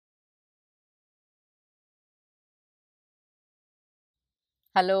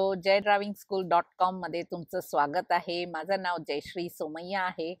Hello, JayDrivingSchool.com मध्ये तुमचं स्वागत आहे. माझं नाव जयश्री सोमय्या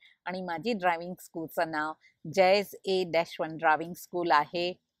आहे आणि माझी ड्रायव्हिंग स्कूलचं नाव जयज A-1 ड्रायव्हिंग स्कूल आहे.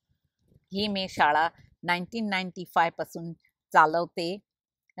 ही मी शाळा 1995 पासून चालवते.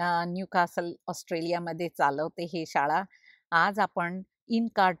 न्यूकासल ऑस्ट्रेलियामध्ये चालवते ही शाळा. आज आपण इन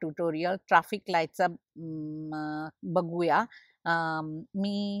कार ट्युटोरियल ट्रॅफिक लाईटचा बघूया.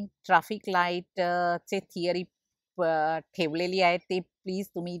 मी ट्रॅफिक लाईट चे थिअरी ठेवलेली आहे. ते प्लीज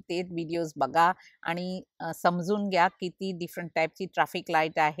तुम्ही ते व्हिडिओज बघा आणि समजून घ्या किती डिफरंट टाईपची ट्रॅफिक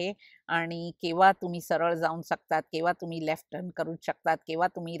लाईट आहे आणि केव्हा तुम्ही सरळ जाऊ शकतात, केव्हा तुम्ही लेफ्ट टर्न करू शकतात, केव्हा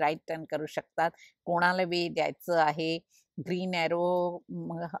तुम्ही राईट टर्न करू शकतात, कोणाला वे द्यायचं आहे, ग्रीन ॲरो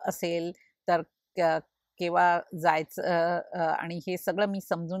असेल तर केव्हा जायचं आणि हे सगळं मी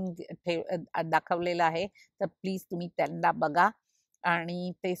समजून दाखवलेलं आहे. तर प्लीज तुम्ही त्यांना बघा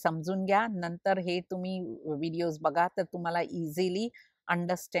आणि ते समजून घ्या. नंतर हे तुम्ही व्हिडिओज बघा तर तुम्हाला इझिली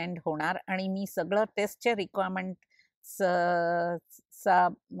अंडरस्टँड होणार आणि मी सगळं टेस्टचे रिक्वायरमेंट्स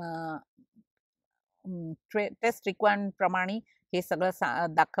टेस्ट रिक्वायरमेंट प्रमाणे हे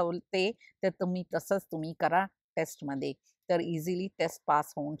सगळं दाखवते. तर तुम्ही तसंच तुम्ही करा टेस्टमध्ये, तर इझिली टेस्ट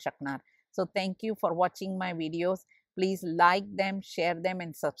पास होऊ शकणार. So thank you for watching my videos. Please like them, share them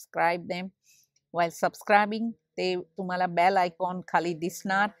and subscribe them. While subscribing, ते तुम्हाला बेल आयकॉन खाली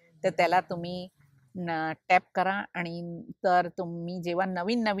दिसणार, तर त्याला तुम्ही टॅप करा आणि तर तुम्ही जेव्हा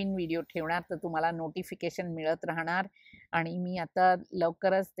नवीन नवीन व्हिडिओ ठेवणार तर तुम्हाला नोटिफिकेशन मिळत राहणार. आणि मी आता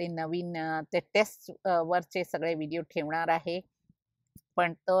लवकरच ते नवीन ते टेस्ट वरचे सगळे व्हिडिओ ठेवणार आहे,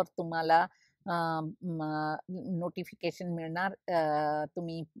 पण तर तुम्हाला नोटिफिकेशन मिळणार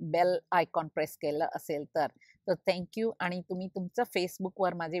तुम्ही बेल आयकॉन प्रेस केलं असेल तर. तर थँक्यू. आणि तुम्ही तुमचं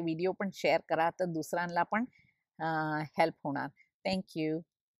फेसबुकवर माझे व्हिडिओ पण शेअर करा तर दुसऱ्यांना पण हेल्प होणार. थँक्यू.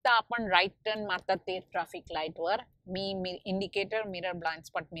 तर आपण राईट टर्न मारतात ते ट्रॅफिक लाईटवर. मी indicator mirror blind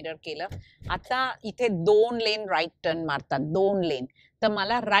spot mirror केलं. आता इथे 2 लेन राईट टर्न मारतात, 2 लेन. तर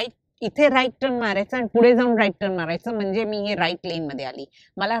मला इथे राईट टर्न मारायचं आणि पुढे जाऊन राईट टर्न मारायचं, म्हणजे मी हे राईट लेन मध्ये आली.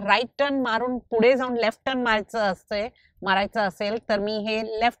 मला राईट टर्न मारून पुढे जाऊन लेफ्ट टर्न मारायचं असेल तर मी हे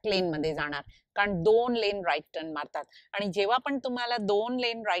लेफ्ट लेन मध्ये जाणार, कारण 2 लेन राईट टर्न मारतात. आणि जेव्हा पण तुम्हाला 2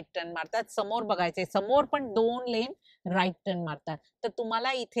 लेन राईट टर्न मारतात, समोर बघायचे, समोर पण 2 लेन राईट टर्न मारतात. तर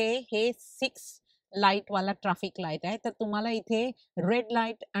तुम्हाला इथे हे 6 लाईट वाला ट्रॅफिक लाईट आहे, तर तुम्हाला इथे रेड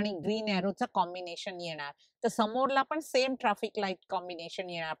लाईट आणि ग्रीन एरोचा कॉम्बिनेशन येणार. तर समोरला पण सेम ट्रॅफिक लाईट कॉम्बिनेशन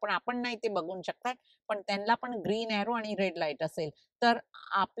येणार, पण आपण नाही ते बघू शकतात, पण त्यांना पण ग्रीन एरो आणि रेड लाईट असेल. तर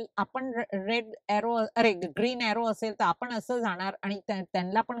आपण ग्रीन एरो असेल तर आपण असं जाणार आणि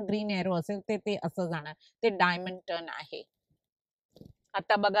त्यांना पण ग्रीन एरो असेल ते असं जाणार. ते डायमंड टर्न आहे.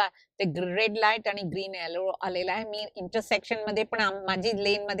 आता बघा, ते रेड लाईट आणि ग्रीन एरो आलेला आहे. मी इंटरसेक्शन मध्ये पण माझी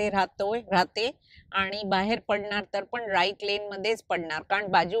लेन मध्ये राहते आणि बाहेर पडणार तर पण राईट लेन मध्येच पडणार, कारण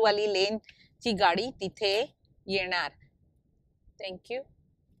बाजूवाली लेन ची गाडी तिथे येणार. थँक्यू.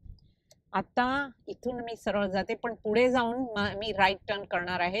 आता इथून मी सरळ जाते, पण पुढे जाऊन मी राईट टर्न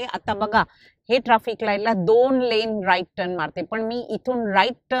करणार आहे. आता बघा, हे ट्रॅफिक लाईटला 2 लेन राईट टर्न मारते, पण मी इथून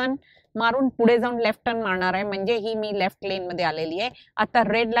राईट टर्न मारून पुढे जाऊन लेफ्ट टर्न मारणार आहे, म्हणजे ही मी लेफ्ट लेन मध्ये आलेली आहे. आता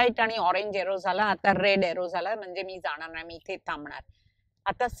रेड लाईट आणि ऑरेंज एरो झाला, आता रेड एरो झाला, म्हणजे मी जाणार नाही, मी इथे थांबणार.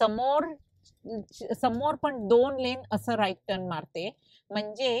 आता समोर पण 2 लेन असं राईट टर्न मारते,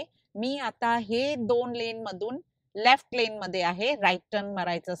 म्हणजे मी आता हे 2 लेन मधून लेफ्ट लेन मध्ये आहे राईट टर्न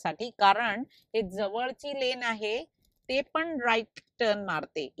मारायचं साठी, कारण हे जवळची लेन आहे ते पण राईट टर्न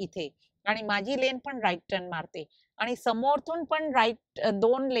मारते इथे, आणि माझी लेन पण राईट टर्न मारते, आणि समोरतून पण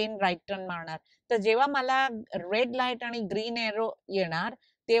 2 लेन राईट टर्न मारणार. तर जेव्हा मला रेड लाईट आणि ग्रीन एरो येणार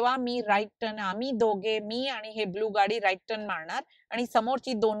तेव्हा मी राईट टर्न, आम्ही दोघे, मी आणि हे ब्लू गाडी राईट टर्न मारणार आणि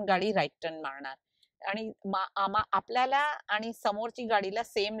समोरची 2 गाडी राईट टर्न मारणार. आणि आपल्याला आणि समोरची गाडीला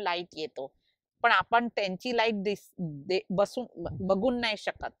सेम लाईट येतो, पण आपण त्यांची लाईट बघून नाही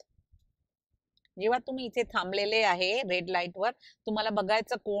शकत. जेव्हा तुम्ही इथे थांबलेले आहे रेड लाईट वर, तुम्हाला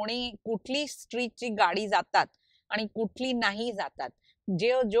बघायचं कुठली स्ट्रीटची गाडी जातात आणि कुठली नाही जातात.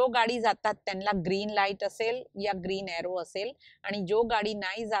 जो गाडी जातात त्यांना ग्रीन लाईट असेल या ग्रीन एरो असेल, आणि जो गाडी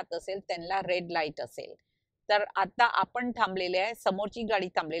नाही जात असेल त्यांना रेड लाईट असेल. तर आता आपण थांबलेले आहे, समोरची गाडी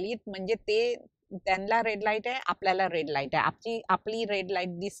थांबलेली, म्हणजे त्यांना रेड लाईट आहे, आपल्याला रेड लाईट आहे. आपली रेड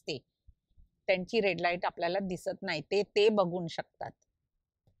लाईट दिसते, त्यांची रेड लाईट आपल्याला दिसत नाही, ते बघू शकतात.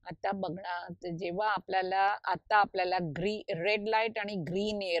 आता बघणार, जेव्हा आपल्याला रेड लाईट आणि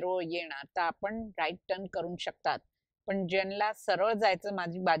ग्रीन एरो येणार तर आपण राईट टर्न करू शकतात, पण ज्यांना सरळ जायचं,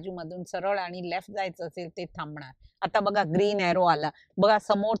 माझी बाजूमधून सरळ आणि लेफ्ट जायचं असेल ते थांबणार. आता बघा, ग्रीन एरो आला, बघा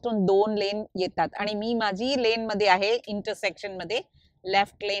समोरतून 2 लेन येतात आणि मी माझी लेन मध्ये आहे, इंटरसेक्शन मध्ये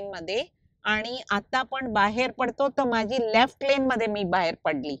लेफ्ट लेन मध्ये, आणि आता पण बाहेर पडतो तर माझी लेफ्ट लेन मध्ये मी बाहेर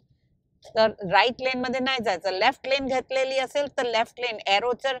पडली. तर राईट लेन मध्ये नाही जायचं, लेफ्ट लेन घेतलेली असेल तर left lane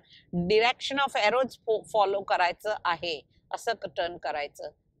एरोचं direction of arrows follow करायचं आहे, असं टर्न करायचं.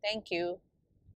 थँक्यू.